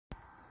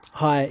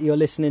Hi, you're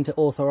listening to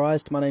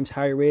Authorized. My name's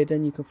Harry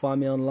Reardon. You can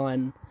find me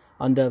online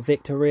under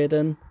Victor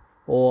Reardon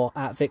or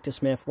at Victor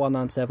Smith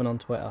 197 on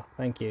Twitter.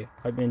 Thank you.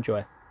 Hope you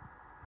enjoy.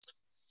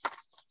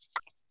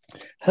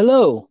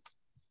 Hello.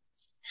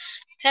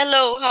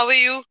 Hello, how are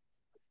you?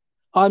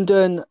 I'm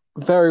doing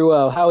very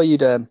well. How are you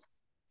doing?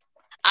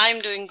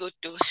 I'm doing good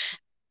too.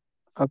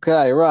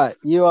 Okay, right.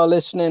 You are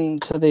listening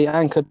to the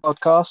Anchored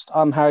podcast.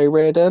 I'm Harry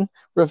Reardon.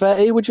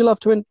 Ravetti, would you like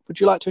to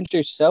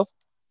introduce yourself?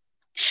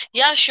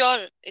 Yeah,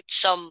 sure.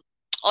 It's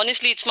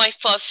honestly it's my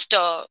first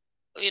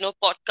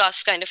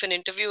podcast kind of an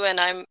interview, and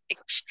I'm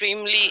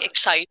extremely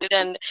excited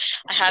and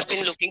I have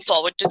been looking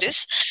forward to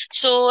this.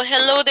 So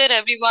hello there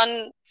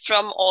everyone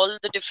from all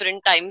the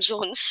different time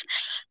zones.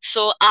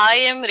 So I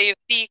am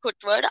Revati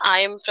Kutwad. I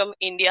am from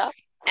India,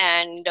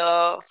 and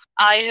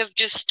I have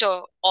just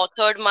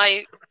authored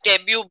my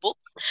debut book.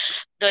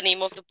 The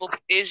name of the book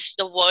is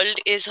The World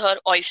is Her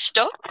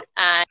Oyster,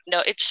 and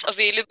it's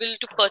available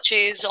to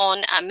purchase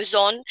on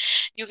Amazon.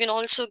 You can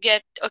also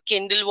get a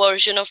Kindle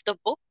version of the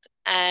book.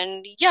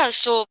 And yeah,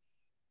 so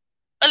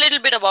a little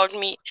bit about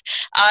me.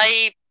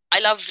 I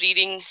love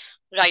reading,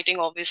 writing,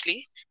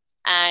 obviously,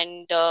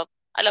 and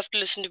I love to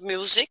listen to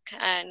music.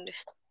 And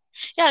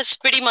yeah, it's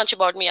pretty much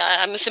about me.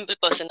 I'm a simple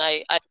person.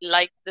 I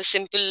like the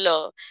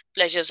simple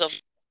pleasures of.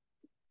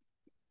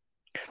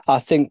 I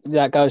think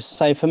that goes the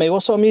same for me.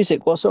 What sort of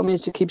music? What sort of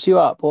music keeps you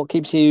up? What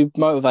keeps you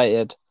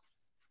motivated?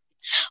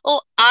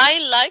 Oh, I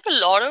like a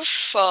lot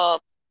of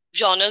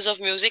genres of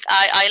music.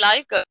 I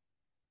like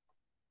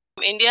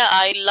India.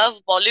 I love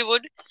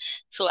Bollywood.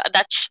 So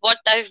that's what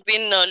I've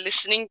been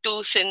listening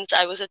to since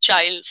I was a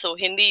child. So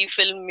Hindi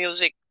film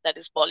music, that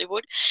is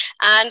Bollywood.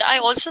 And I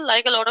also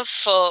like a lot of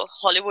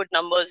Hollywood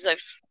numbers.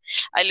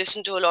 I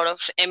listen to a lot of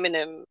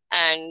Eminem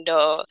and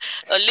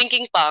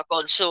Linkin Park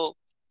also,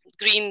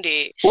 Green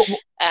Day, What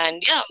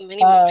and yeah,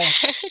 many more.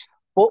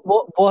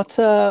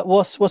 uh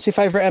what's your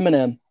favorite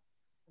Eminem?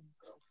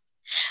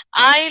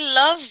 I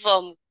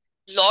love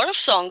lot of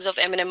songs of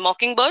Eminem.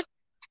 Mockingbird,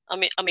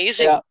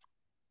 amazing, Yeah,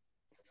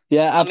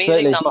 yeah,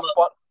 amazing absolutely. It's number.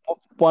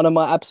 one of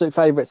my absolute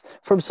favorites.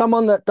 From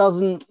someone that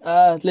doesn't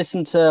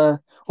listen to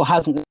or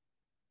hasn't listened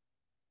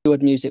to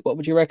Bollywood music, what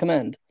would you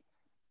recommend?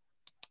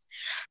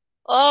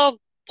 Uh,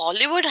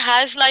 Bollywood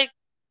has like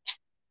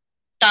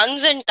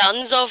tons and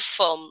tons of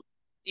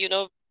you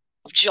know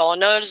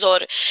genres, or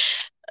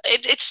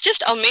it's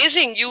just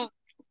amazing.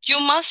 You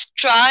must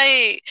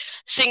try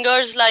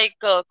singers like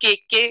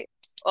KK.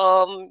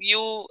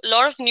 You a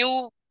lot of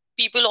new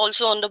people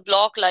also on the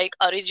block like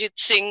Arijit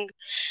Singh,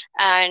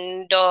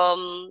 and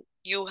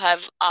you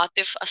have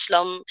Atif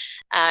Aslam,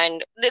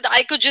 and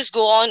I could just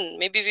go on.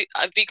 Maybe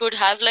we could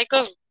have like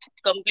a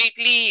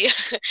completely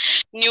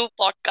new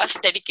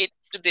podcast dedicated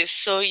to this.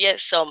 So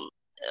yes,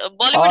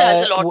 Bollywood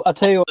has a lot I to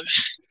tell you what,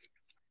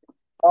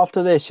 offer.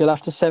 after this, you'll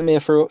have to send me a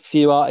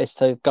few artists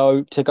to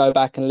go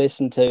back and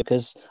listen to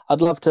because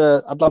I'd love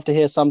to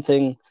hear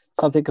something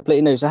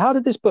completely new. So, how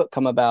did this book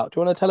come about? Do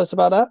you want to tell us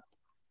about that?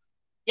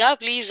 Yeah,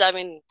 please. I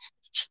mean,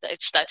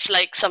 it's that's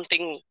like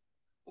something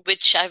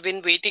which I've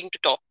been waiting to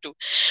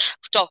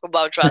talk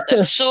about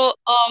rather. So,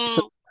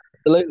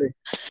 Absolutely.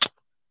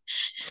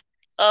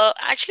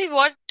 actually,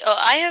 what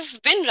I have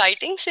been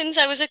writing since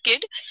I was a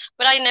kid,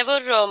 but I never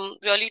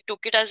really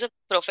took it as a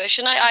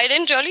profession. I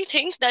didn't really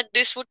think that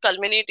this would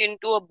culminate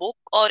into a book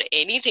or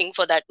anything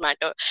for that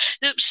matter.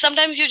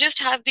 Sometimes you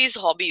just have these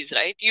hobbies,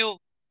 right? You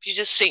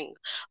just sing,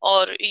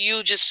 or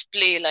you just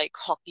play like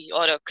hockey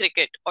or a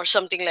cricket or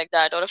something like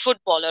that, or a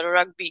football or a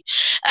rugby,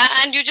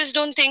 and you just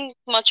don't think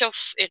much of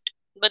it.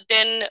 But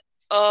then,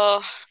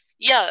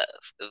 yeah,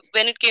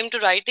 when it came to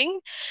writing,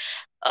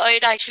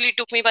 it actually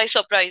took me by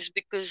surprise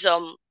because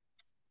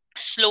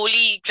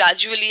slowly,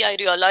 gradually, I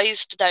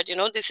realized that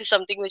this is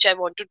something which I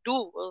want to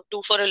do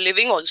for a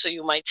living also,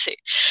 you might say.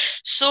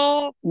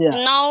 So Yeah.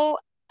 now,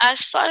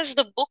 as far as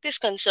the book is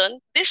concerned,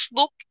 this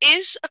book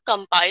is a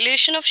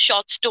compilation of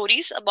short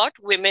stories about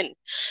women.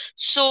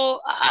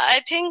 So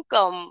I think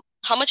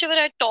how much ever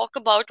I talk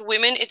about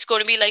women, it's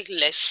going to be like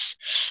less,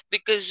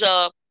 because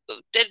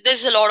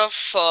there's a lot of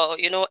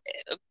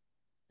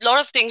lot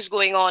of things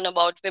going on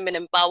about women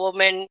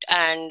empowerment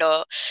and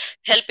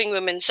helping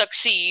women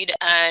succeed,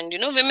 and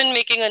women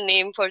making a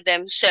name for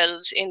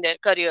themselves in their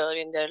career,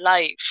 in their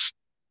life.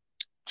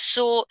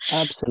 So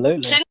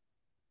Absolutely. since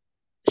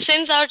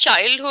since our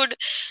childhood,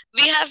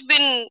 we have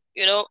been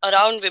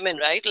around women,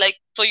 right? Like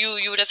for you,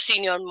 you would have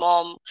seen your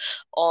mom,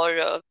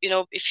 or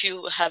if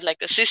you have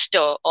like a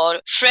sister or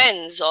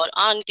friends or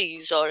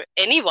aunties or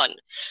anyone,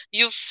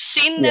 you've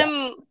seen Yeah.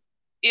 them.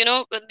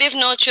 They've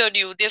nurtured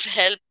you, they've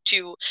helped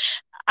you,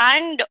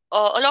 and a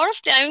lot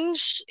of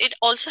times it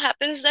also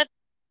happens that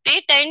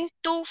they tend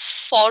to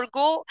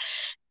forego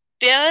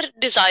their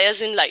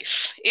desires in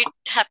life. It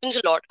happens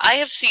a lot. I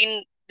have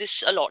seen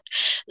this a lot,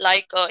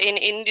 like in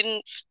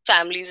Indian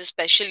families,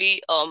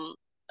 especially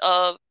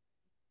uh,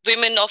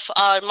 women of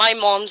my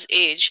mom's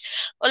age.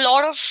 A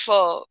lot of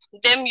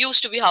them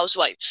used to be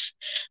housewives.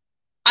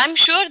 I'm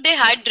sure they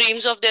had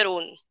dreams of their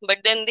own, but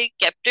then they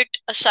kept it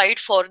aside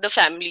for the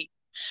family.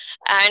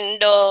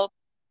 And a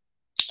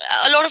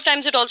lot of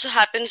times it also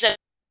happens that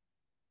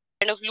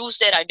kind of lose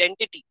their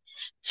identity.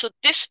 So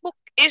this book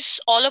is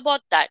all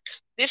about that.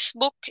 This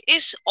book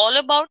is all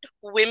about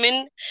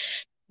women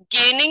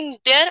gaining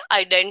their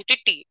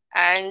identity,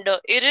 and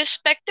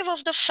irrespective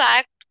of the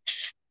fact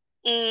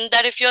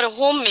that if you're a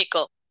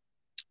homemaker,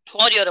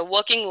 or you're a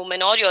working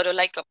woman, or you're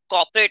like a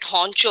corporate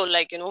honcho,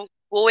 like,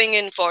 going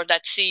in for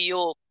that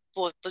CEO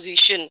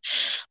position,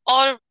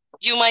 or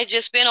you might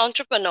just be an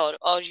entrepreneur,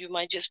 or you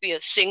might just be a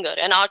singer,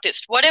 an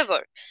artist,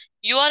 whatever.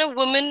 You are a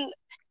woman,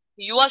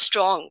 you are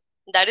strong.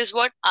 That is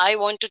what I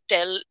want to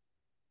tell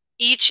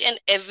each and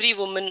every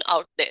woman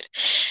out there.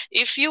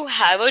 If you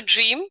have a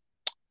dream,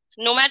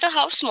 no matter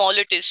how small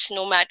it is,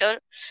 no matter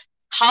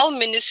how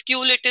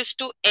minuscule it is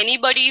to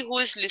anybody who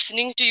is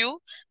listening to you,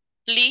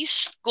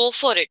 please go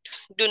for it.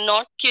 Do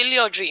not kill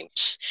your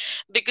dreams,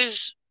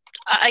 because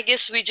I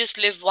guess we just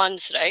live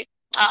once, right?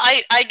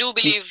 I do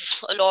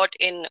believe a lot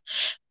in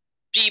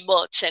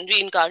rebirths and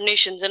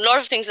reincarnations and a lot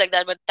of things like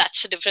that, but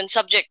that's a different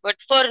subject. But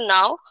for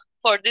now,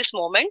 for this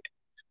moment,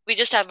 we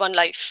just have one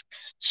life.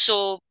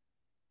 So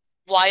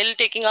while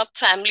taking up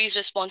family's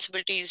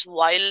responsibilities,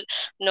 while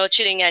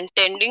nurturing and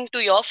tending to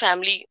your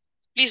family,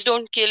 please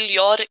don't kill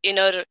your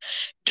inner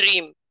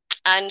dream.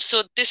 And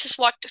so this is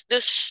what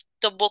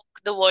the book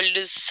The World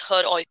Is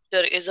Her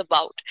Oyster is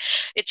about.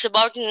 It's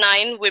about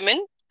 9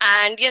 women,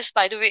 and yes,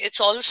 by the way, it's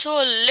also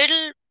a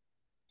little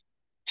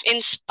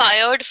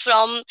inspired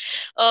from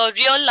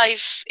real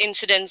life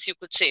incidents, you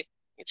could say.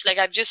 It's like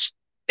I've just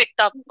picked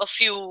up a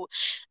few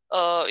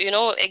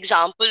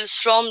examples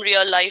from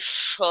real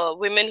life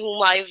women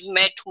whom I've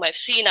met, whom I've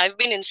seen, I've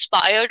been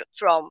inspired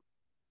from,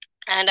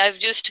 and I've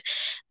just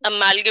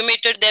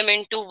amalgamated them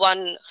into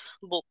one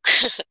book.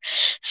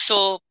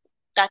 So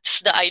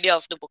that's the idea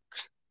of the book.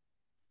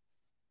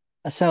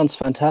 That sounds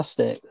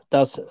fantastic. It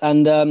does.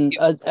 And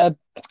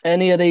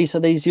any of these, are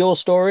these your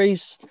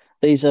stories?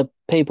 These are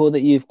people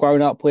that you've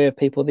grown up with,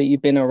 people that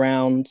you've been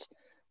around.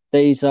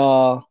 Is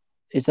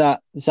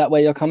that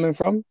where you're coming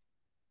from?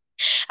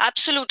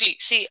 Absolutely.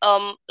 See,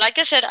 like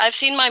I said, I've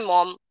seen my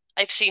mom,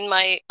 I've seen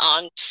my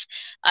aunts,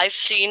 I've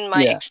seen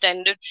my Yeah.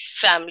 extended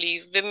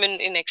family,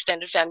 women in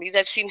extended families,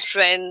 I've seen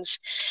friends,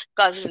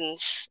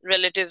 cousins,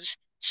 relatives.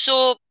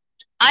 So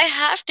I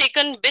have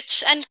taken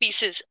bits and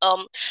pieces.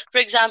 For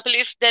example,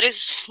 if there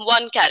is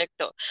one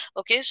character,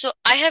 okay, so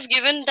I have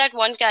given that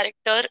one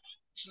character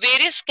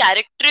various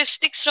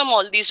characteristics from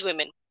all these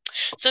women.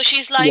 So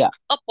she's like Yeah.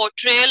 a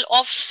portrayal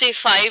of, say,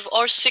 5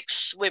 or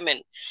 6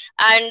 women,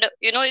 and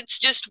it's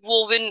just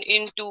woven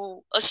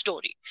into a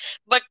story.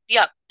 But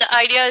yeah, the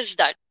idea is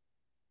that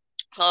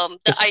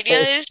the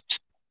idea is,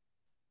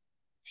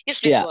 yes,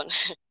 please yeah. go on.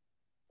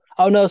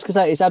 Oh no, it's because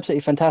it's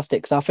absolutely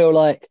fantastic. Because I feel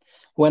like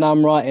when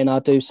I'm writing, I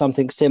do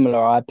something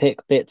similar. I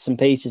pick bits and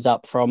pieces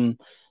up from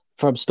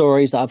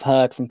stories that I've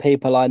heard from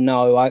people I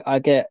know. I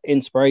get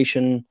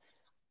inspiration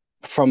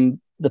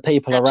from the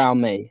people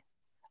around me,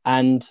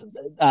 and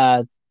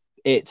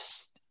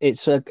it's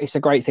a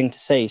great thing to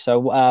see.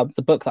 So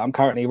the book that I'm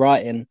currently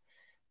writing,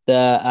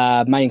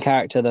 the main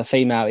character, the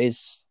female,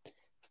 is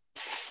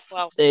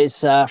Wow.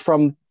 it's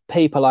from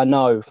people I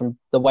know, from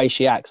the way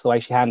she acts, the way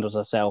she handles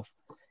herself.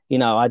 You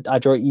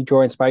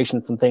draw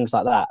inspiration from things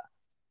like that.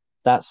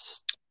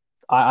 That's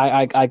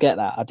I get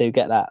that. I do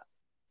get that.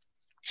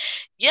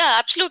 Yeah,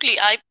 absolutely.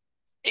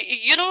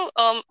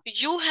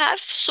 You have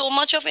so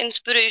much of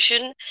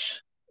inspiration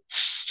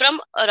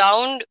from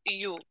around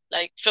you,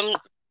 like from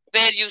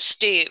where you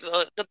stay,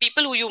 the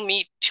people who you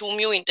meet, whom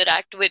you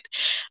interact with.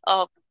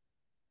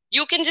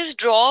 You can just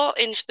draw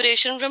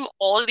inspiration from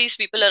all these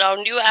people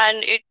around you,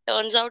 and it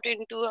turns out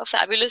into a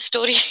fabulous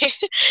story.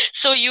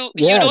 So you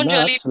Yeah, don't no,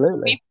 really need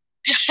absolutely.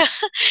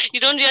 you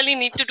don't really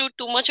need to do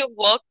too much of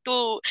work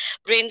to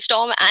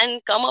brainstorm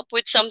and come up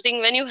with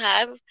something when you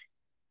have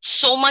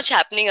so much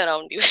happening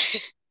around you.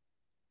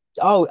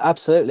 Oh,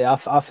 absolutely.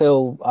 I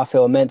feel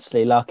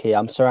immensely lucky.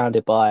 I'm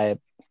surrounded by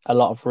a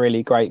lot of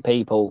really great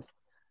people,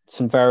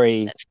 some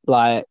very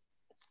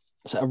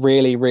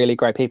really, really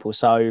great people.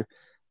 So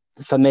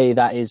for me,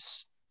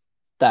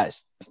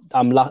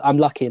 I'm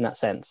lucky in that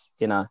sense.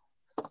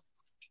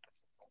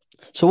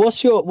 So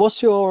what's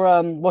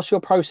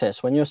your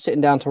process when you're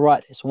sitting down to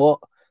write this?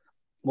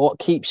 What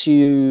keeps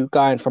you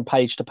going from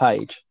page to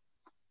page?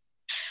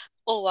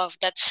 Oh wow,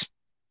 that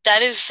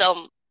is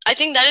I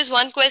think that is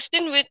one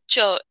question which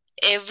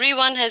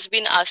everyone has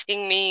been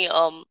asking me.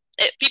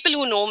 People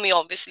who know me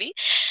obviously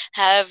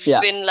have Yeah.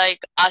 been like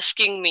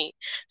asking me.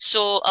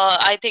 So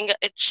I think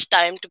it's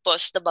time to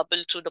burst the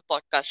bubble through the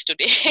podcast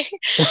today.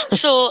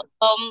 So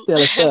Yeah,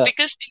 let's do it.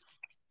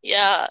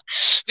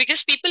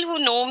 because people who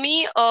know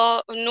me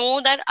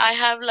know that I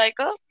have like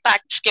a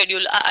packed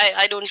schedule.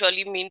 I don't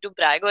really mean to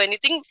brag or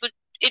anything, but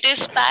it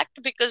is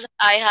packed because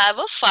I have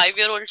a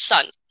 5-year-old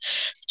son.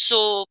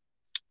 So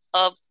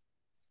uh,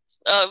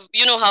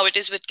 you know how it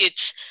is with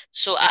kids.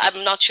 So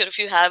I'm not sure if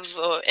you have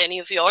any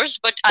of yours,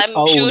 but I'm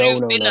Oh sure no,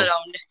 you've no, been no.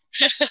 around.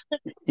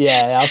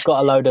 Yeah, I've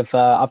got a load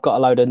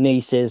of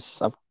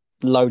nieces. I've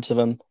loads of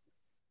them,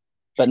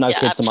 but no Yeah,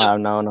 kids of my absolutely.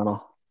 own. No, no,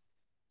 no.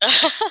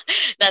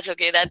 That's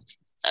okay. That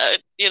uh,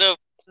 you know,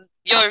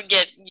 you're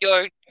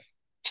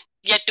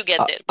yet to get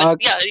I, there. But I,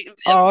 yeah,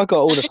 I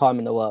got all the time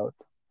in the world.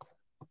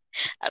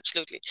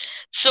 absolutely.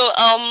 So,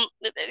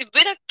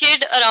 with a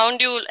kid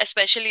around you,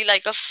 especially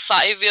like a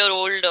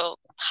 5-year-old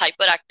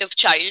hyperactive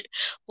child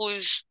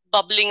who's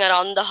bubbling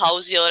around the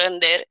house here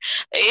and there,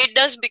 it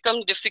does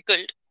become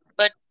difficult.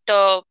 But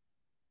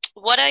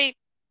what I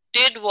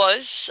did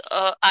was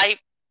I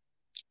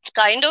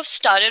kind of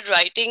started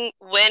writing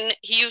when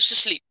he used to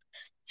sleep.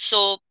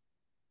 So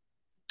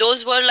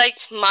those were like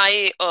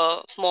my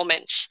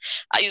moments.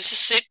 I used to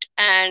sit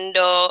and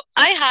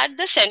I had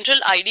the central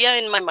idea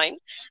in my mind.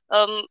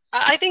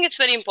 I think it's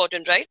very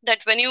important, right?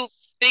 That when you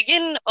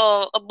begin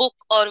a book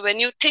or when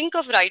you think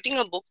of writing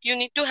a book, you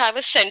need to have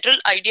a central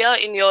idea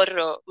in your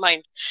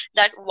mind.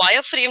 That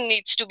wireframe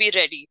needs to be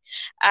ready.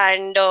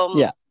 And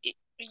Yeah,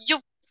 you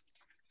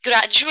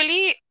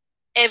gradually,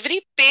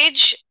 every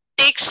page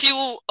takes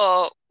you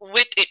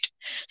with it.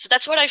 So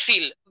that's what I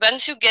feel.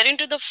 Once you get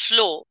into the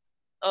flow,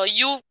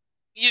 you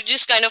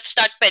just kind of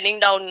start penning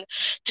down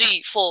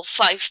 3, 4,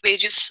 5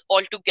 pages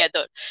all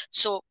together.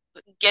 So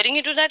getting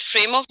into that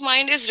frame of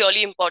mind is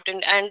really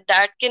important, and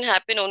that can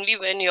happen only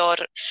when you're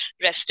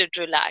rested,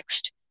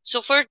 relaxed.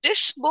 So for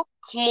this book,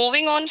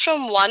 moving on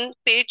from one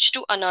page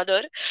to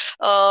another,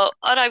 or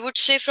I would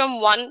say from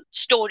one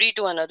story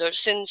to another,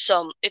 since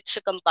it's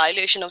a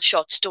compilation of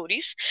short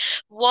stories,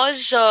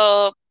 was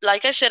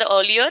like I said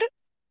earlier,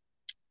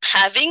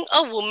 having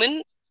a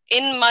woman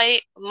in my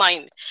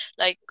mind.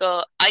 Like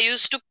I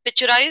used to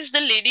picturize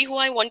the lady who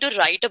I want to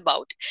write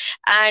about,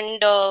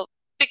 and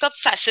pick up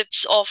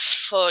facets of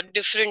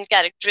different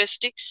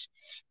characteristics,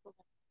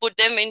 put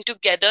them in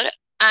together,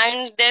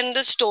 and then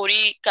the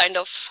story kind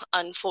of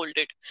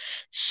unfolded.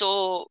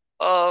 So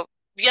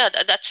yeah,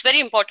 that's very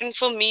important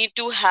for me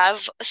to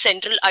have a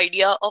central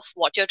idea of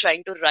what you're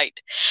trying to write.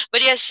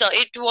 But yes,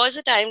 it was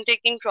a time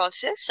taking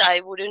process,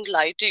 I wouldn't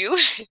lie to you.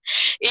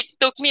 It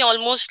took me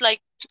almost like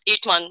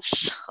 8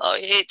 months.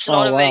 It's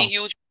not oh a very wow.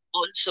 huge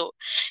also.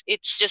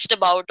 It's just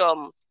about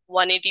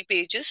 180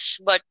 pages,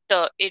 but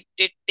it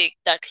did take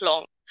that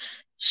long.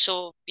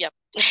 So yeah,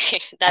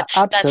 that's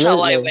how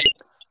I Absolutely. went.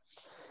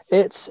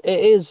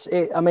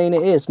 I mean,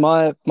 it is.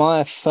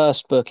 My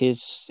first book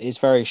is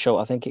very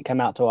short. I think it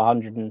came out to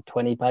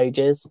 120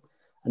 pages,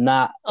 and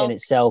that in Oh,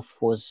 itself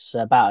was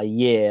about a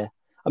year.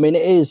 I mean,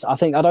 it is. I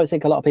don't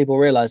think a lot of people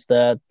realize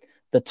the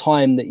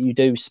time that you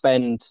do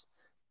spend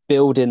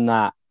building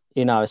that.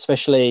 You know,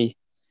 especially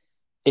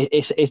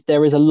it's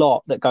there is a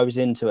lot that goes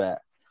into it.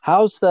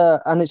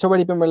 And it's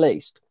already been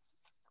released.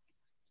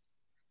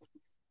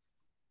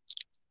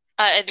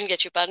 I didn't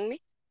get you. Pardon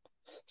me.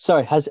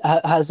 Sorry, has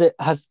it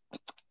have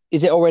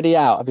is it already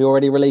out? Have you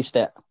already released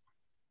it?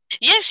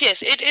 Yes,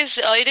 yes, it is.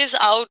 It is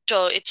out.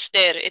 It's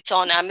there. It's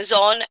on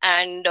Amazon,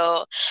 and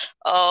uh,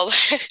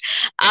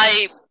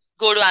 I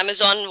go to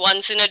Amazon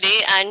once in a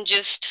day and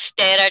just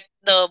stare at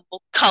the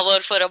book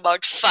cover for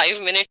about 5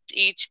 minutes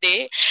each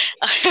day.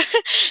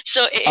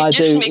 So it I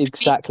just do makes me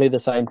exactly the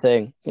same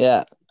thing.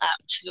 Yeah.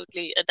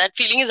 absolutely. That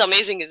feeling is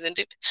amazing, isn't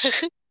it?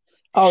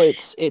 Oh,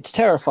 it's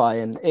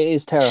terrifying. It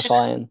is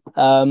terrifying.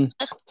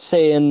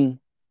 Seeing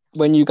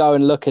when you go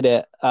and look at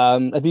it.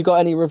 Have you got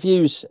any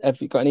reviews?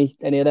 Have you got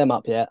any of them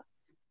up yet?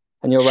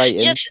 And your Yes,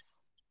 ratings?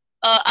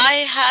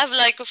 I have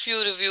like a few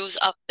reviews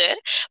up there,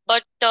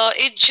 but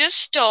it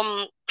just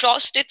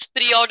crossed its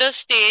pre-order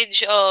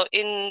stage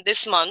in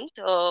this month,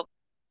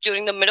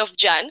 during the mid of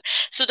Jan.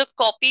 So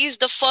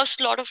the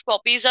first lot of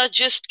copies are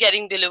just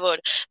getting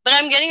delivered. But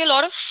I'm getting a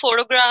lot of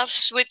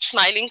photographs with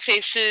smiling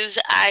faces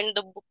and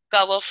the book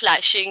cover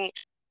flashing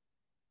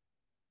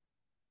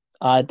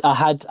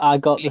I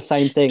got the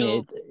same thing.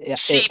 to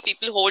see It's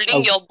people holding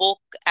oh your book,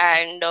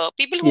 and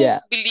people who yeah.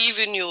 believe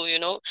in you,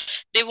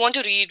 they want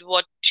to read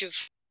what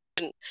you've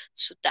written.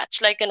 So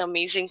that's like an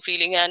amazing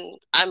feeling, and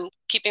I'm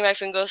keeping my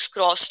fingers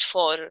crossed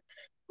for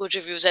good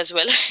reviews as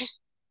well.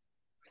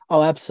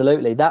 Oh,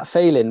 absolutely. That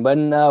feeling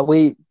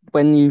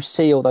when you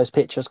see all those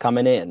pictures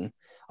coming in,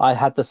 I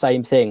had the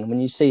same thing. When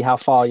you see how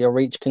far your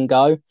reach can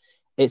go,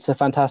 it's a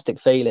fantastic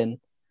feeling.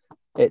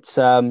 It's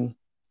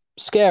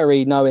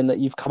scary knowing that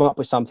you've come up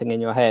with something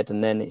in your head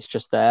and then it's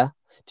just there.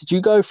 Did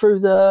you go through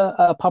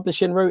the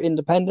publishing route,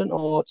 independent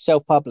or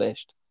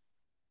self-published?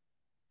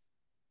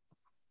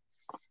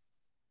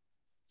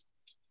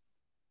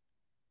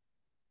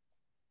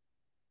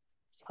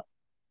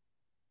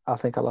 I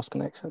think I lost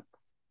connection.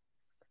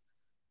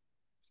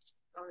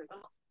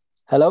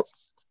 Hello?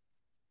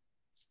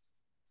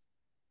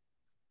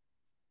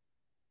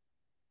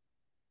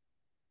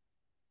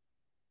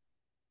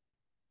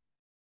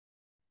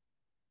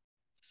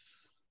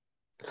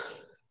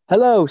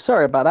 Hello,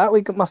 sorry about that.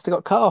 Must have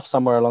got cut off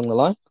somewhere along the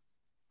line.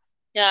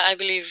 Yeah, I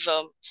believe.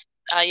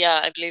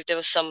 Yeah, I believe there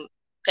was some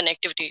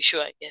connectivity issue,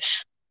 I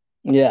guess.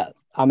 Yeah,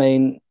 I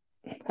mean,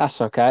 that's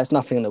okay. It's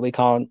nothing that we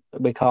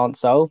can't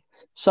solve.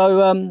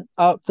 So,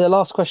 the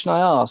last question I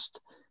asked.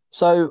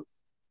 So,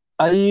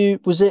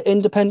 was it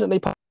independently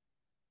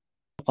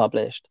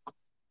published?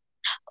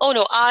 Oh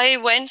no, I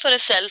went for a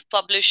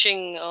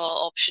self-publishing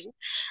option.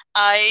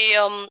 I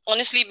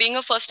honestly, being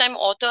a first-time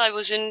author, I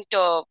wasn't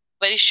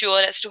very sure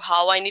as to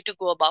how I need to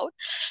go about.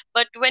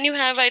 But when you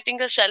have, I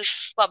think, a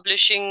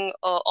self-publishing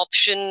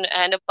option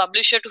and a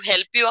publisher to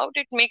help you out,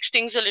 it makes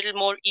things a little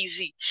more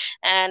easy.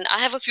 And I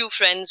have a few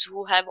friends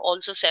who have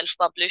also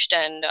self-published,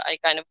 and I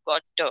kind of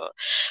got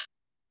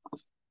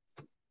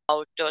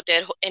out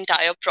their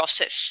entire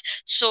process.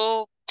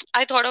 So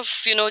I thought of,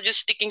 just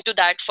sticking to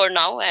that for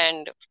now,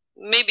 and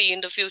maybe in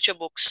the future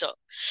books,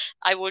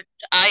 I would,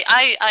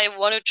 I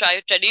want to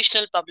try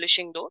traditional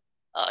publishing though.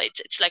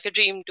 It's like a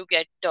dream to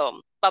get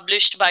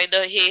published by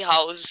the Hay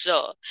House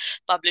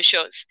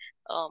publishers.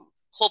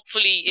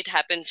 Hopefully it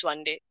happens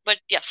one day. But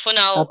yeah, for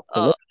now,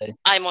 Absolutely.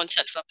 I'm on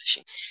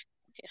self-publishing.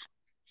 Yeah.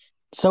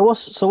 So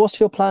what's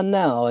your plan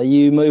now? Are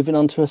you moving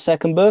on to a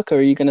second book, or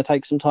are you going to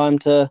take some time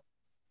to,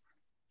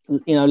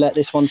 let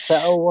this one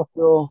settle?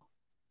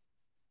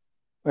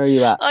 Where are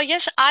you at?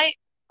 Yes, I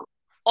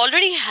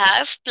already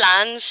have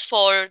plans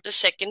for the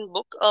second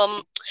book.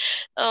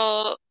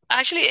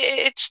 Actually,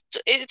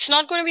 it's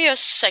not going to be a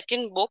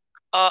second book.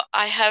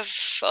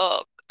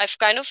 I've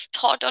kind of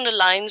thought on the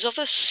lines of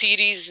a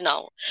series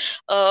now.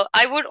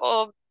 I would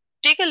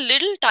take a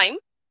little time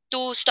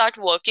to start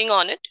working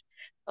on it.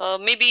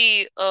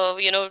 Maybe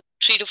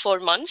 3 to 4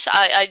 months.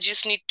 I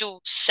just need to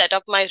set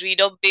up my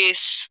reader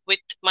base with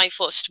my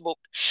first book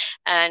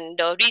and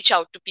reach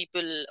out to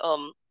people.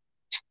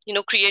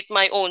 Create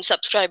my own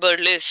subscriber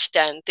list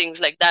and things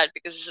like that,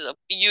 because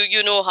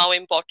you know how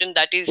important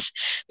that is,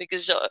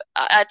 because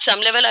at some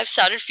level I've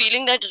started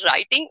feeling that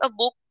writing a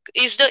book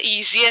is the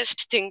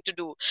easiest thing to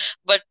do,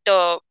 but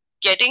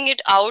getting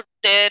it out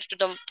there to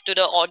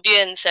the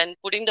audience and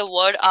putting the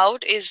word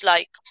out is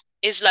like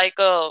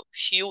a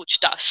huge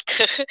task.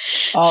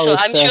 Oh, So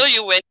it's I'm sure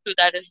you went through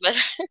that as well.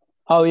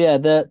 oh yeah,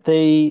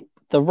 the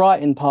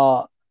writing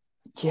part.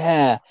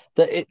 Yeah,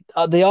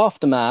 the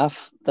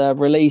aftermath, the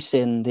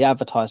releasing, the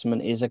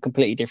advertisement is a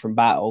completely different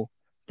battle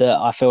that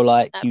I feel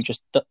like you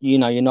just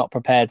you're not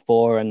prepared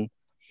for, and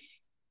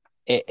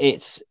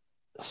it's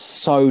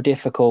so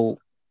difficult,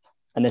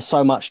 and there's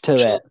so much to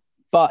True. it.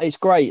 But it's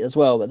great as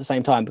well at the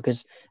same time,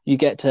 because you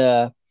get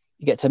to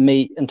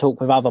meet and talk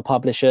with other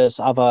publishers,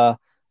 other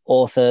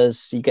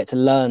authors. You get to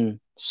learn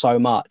so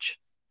much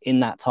in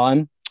that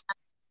time.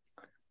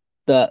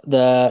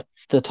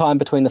 The time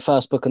between the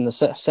first book and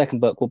the second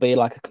book will be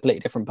like a completely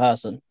different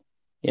person,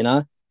 you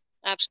know?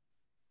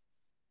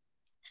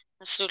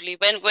 Absolutely.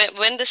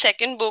 When the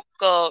second book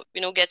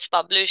gets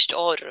published,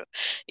 or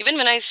even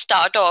when I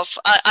start off,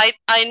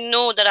 I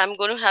know that I'm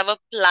going to have a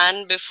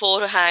plan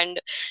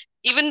beforehand,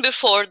 even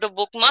before the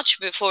book, much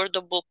before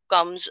the book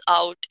comes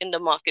out in the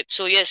market.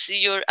 So yes,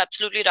 you're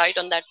absolutely right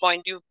on that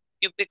point. You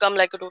become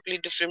like a totally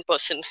different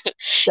person in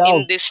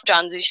Oh, this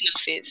transitional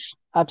phase.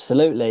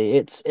 absolutely.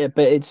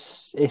 But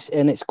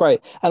it's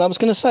great. And I was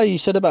going to say, you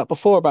said about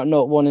before about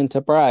not wanting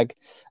to brag.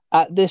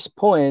 At this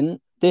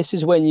point, this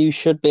is when you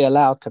should be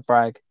allowed to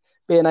brag,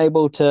 being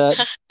able to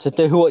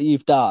do what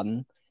you've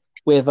done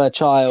with a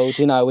child.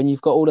 When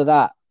you've got all of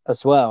that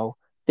as well.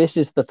 This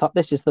is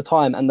the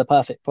time and the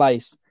perfect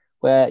place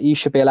where you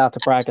should be allowed to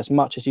brag as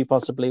much as you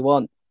possibly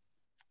want.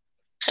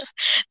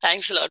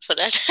 Thanks a lot for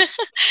that.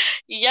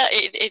 Yeah,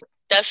 it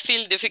does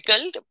feel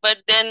difficult, but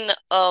then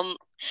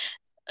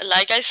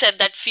like I said,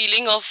 that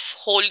feeling of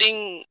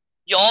holding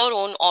your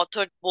own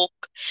authored book,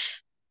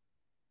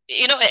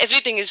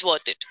 everything is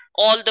worth it.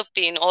 All the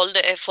pain, all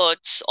the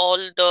efforts, all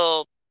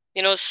the,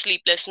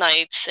 sleepless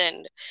nights,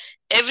 and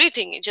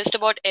everything, just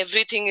about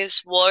everything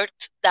is worth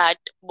that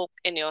book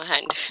in your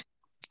hand.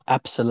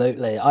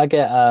 Absolutely. I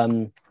get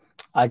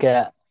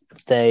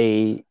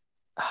the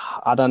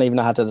I don't even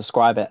know how to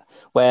describe it.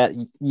 Where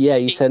yeah,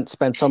 you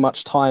spend so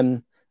much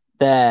time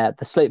there.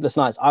 The sleepless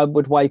nights. I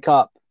would wake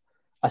up,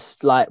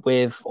 like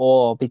with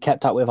or be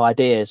kept up with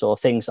ideas or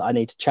things that I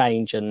need to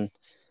change, and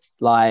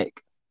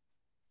like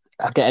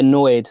I get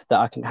annoyed that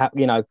I can have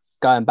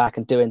going back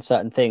and doing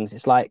certain things.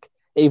 It's like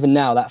even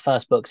now that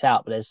first book's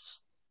out, but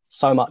there's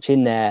so much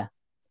in there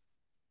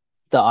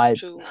that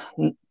True.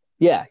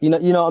 yeah, you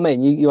know what I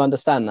mean. You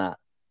understand that.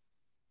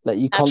 Like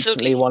you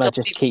constantly Absolutely. want to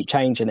just Completely. keep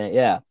changing it.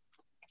 Yeah.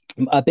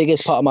 A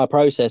biggest part of my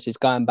process is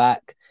going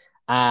back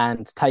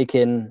and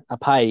taking a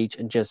page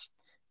and just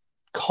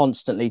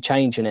constantly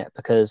changing it,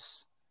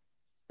 because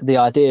the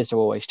ideas are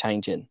always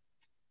changing.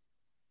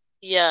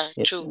 Yeah,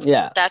 true.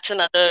 Yeah, That's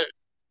another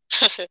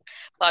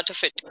part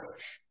of it.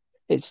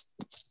 it's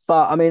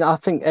but I mean I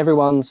think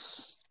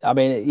everyone's I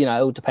mean it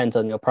all depends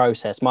on your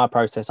process. My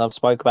process, I've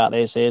spoke about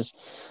this, is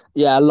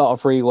a lot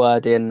of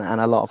rewording and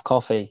a lot of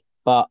coffee,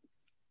 but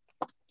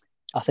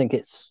I think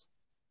it's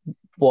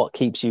what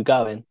keeps you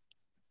going.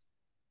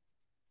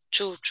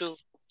 True, true.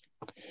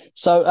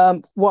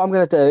 So what I'm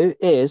going to do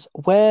is,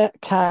 where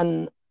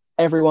can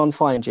everyone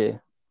find you?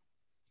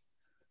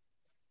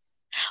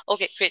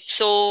 Okay, great.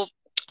 So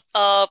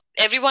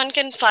everyone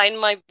can find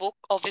my book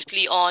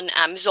obviously on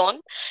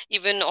Amazon,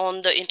 even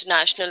on the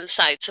international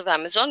sites of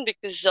Amazon,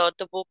 because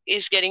the book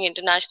is getting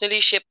internationally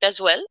shipped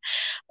as well.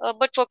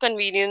 But for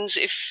convenience,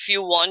 if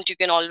you want, you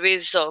can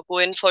always go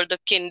in for the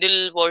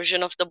Kindle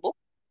version of the book.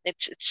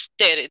 It's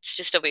there. It's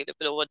just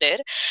available over there.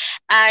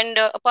 And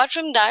apart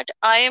from that,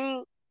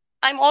 I'm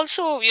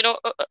also,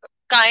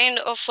 kind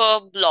of a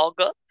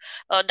blogger.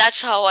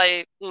 That's how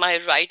I my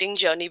writing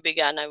journey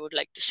began, I would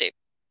like to say.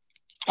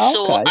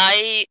 So Okay.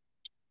 I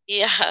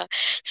yeah,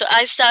 so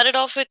I started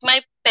off with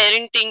my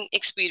parenting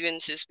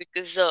experiences,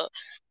 because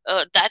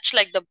that's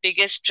like the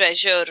biggest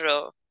treasure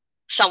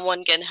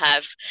someone can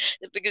have,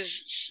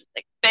 because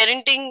like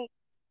parenting,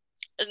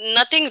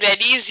 nothing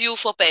readies you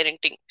for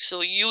parenting.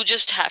 So you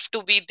just have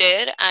to be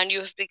there and you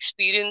have to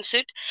experience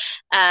it.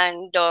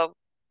 And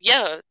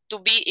yeah, to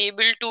be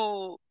able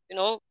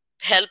to,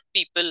 help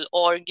people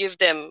or give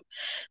them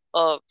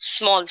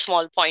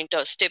small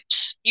pointers,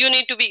 tips, you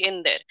need to be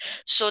in there.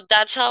 So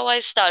that's how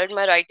I started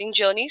my writing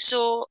journey.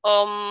 So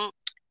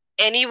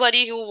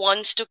anybody who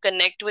wants to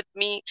connect with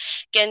me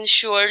can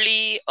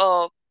surely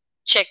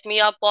check me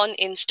up on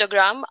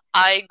Instagram.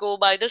 I go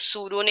by the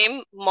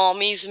pseudonym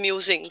Mommy's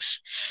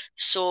Musings.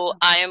 So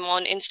I am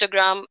on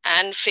Instagram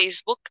and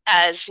Facebook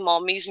as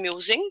Mommy's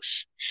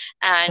Musings.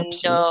 And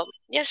Absolutely.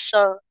 yes,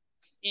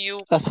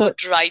 you That's it.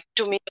 could write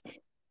to me.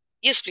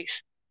 Yes,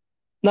 please.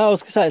 No, I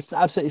was gonna say it's an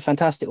absolutely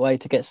fantastic way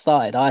to get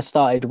started. I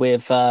started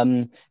with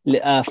film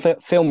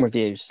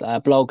reviews,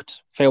 blogged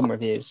film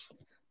reviews.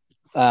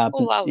 Oh,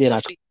 wow, You know,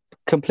 lovely.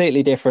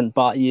 completely different,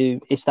 but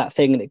it's that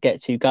thing that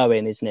gets you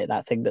going, isn't it?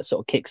 That thing that sort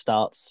of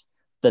kickstarts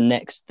the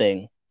next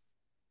thing.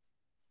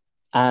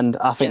 And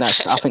Yeah. I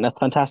think that's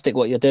fantastic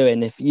what you're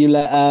doing. If you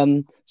let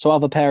so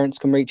other parents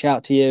can reach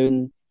out to you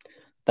and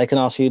they can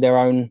ask you their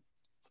own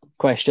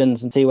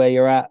questions and see where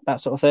you're at,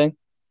 that sort of thing.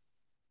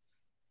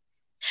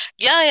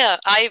 Yeah.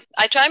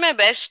 I try my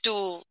best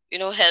to,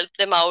 help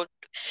them out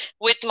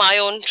with my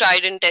own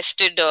tried and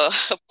tested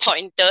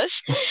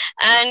pointers.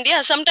 And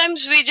yeah,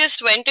 sometimes we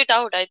just vent it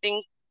out. I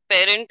think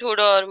parenthood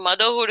or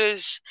motherhood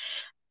is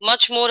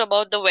much more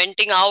about the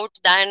venting out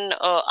than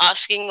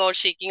asking or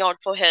seeking out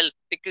for help,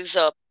 because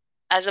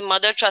as a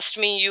mother, trust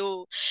me,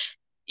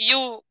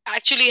 you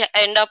actually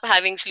end up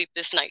having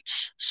sleepless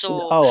nights.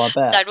 So Oh, I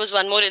bet. that was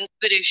one more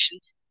inspiration.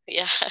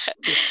 Yeah.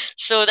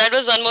 So that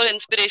was one more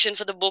inspiration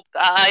for the book.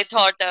 I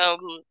thought,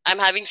 I'm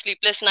having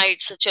sleepless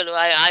nights. So chalo,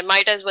 I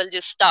might as well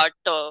just start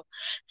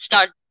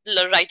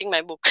writing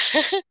my book.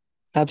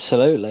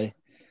 Absolutely.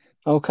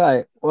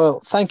 Okay.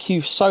 Well, thank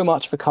you so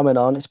much for coming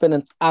on. It's been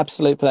an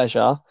absolute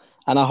pleasure,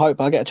 and I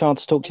hope I get a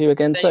chance to talk to Thank you you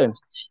again very soon.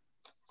 much.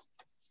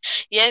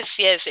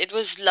 Yes. It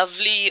was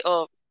lovely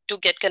to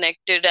get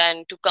connected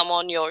and to come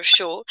on your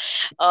show.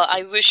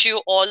 I wish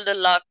you all the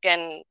luck,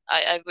 and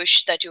I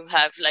wish that you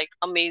have like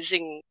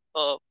amazing,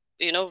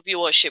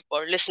 viewership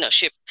or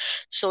listenership.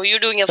 So you're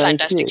doing a Thank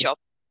fantastic you. job.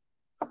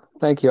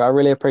 Thank you. I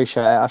really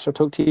appreciate it. I shall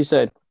talk to you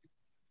soon.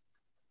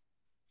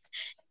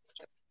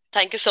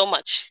 Thank you so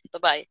much. Bye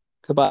bye.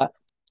 Goodbye.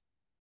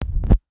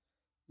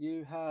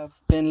 You have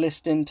been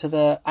listening to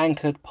the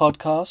Anchored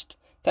podcast.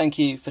 Thank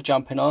you for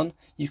jumping on.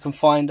 You can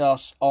find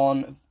us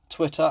on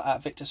Twitter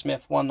at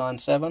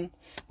VictorSmith197.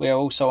 We are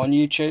also on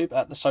YouTube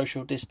at the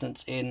Social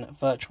Distance in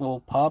Virtual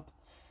Pub.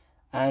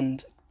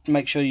 And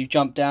make sure you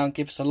jump down,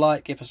 give us a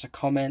like, give us a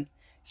comment.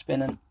 It's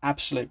been an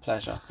absolute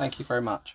pleasure. Thank you very much.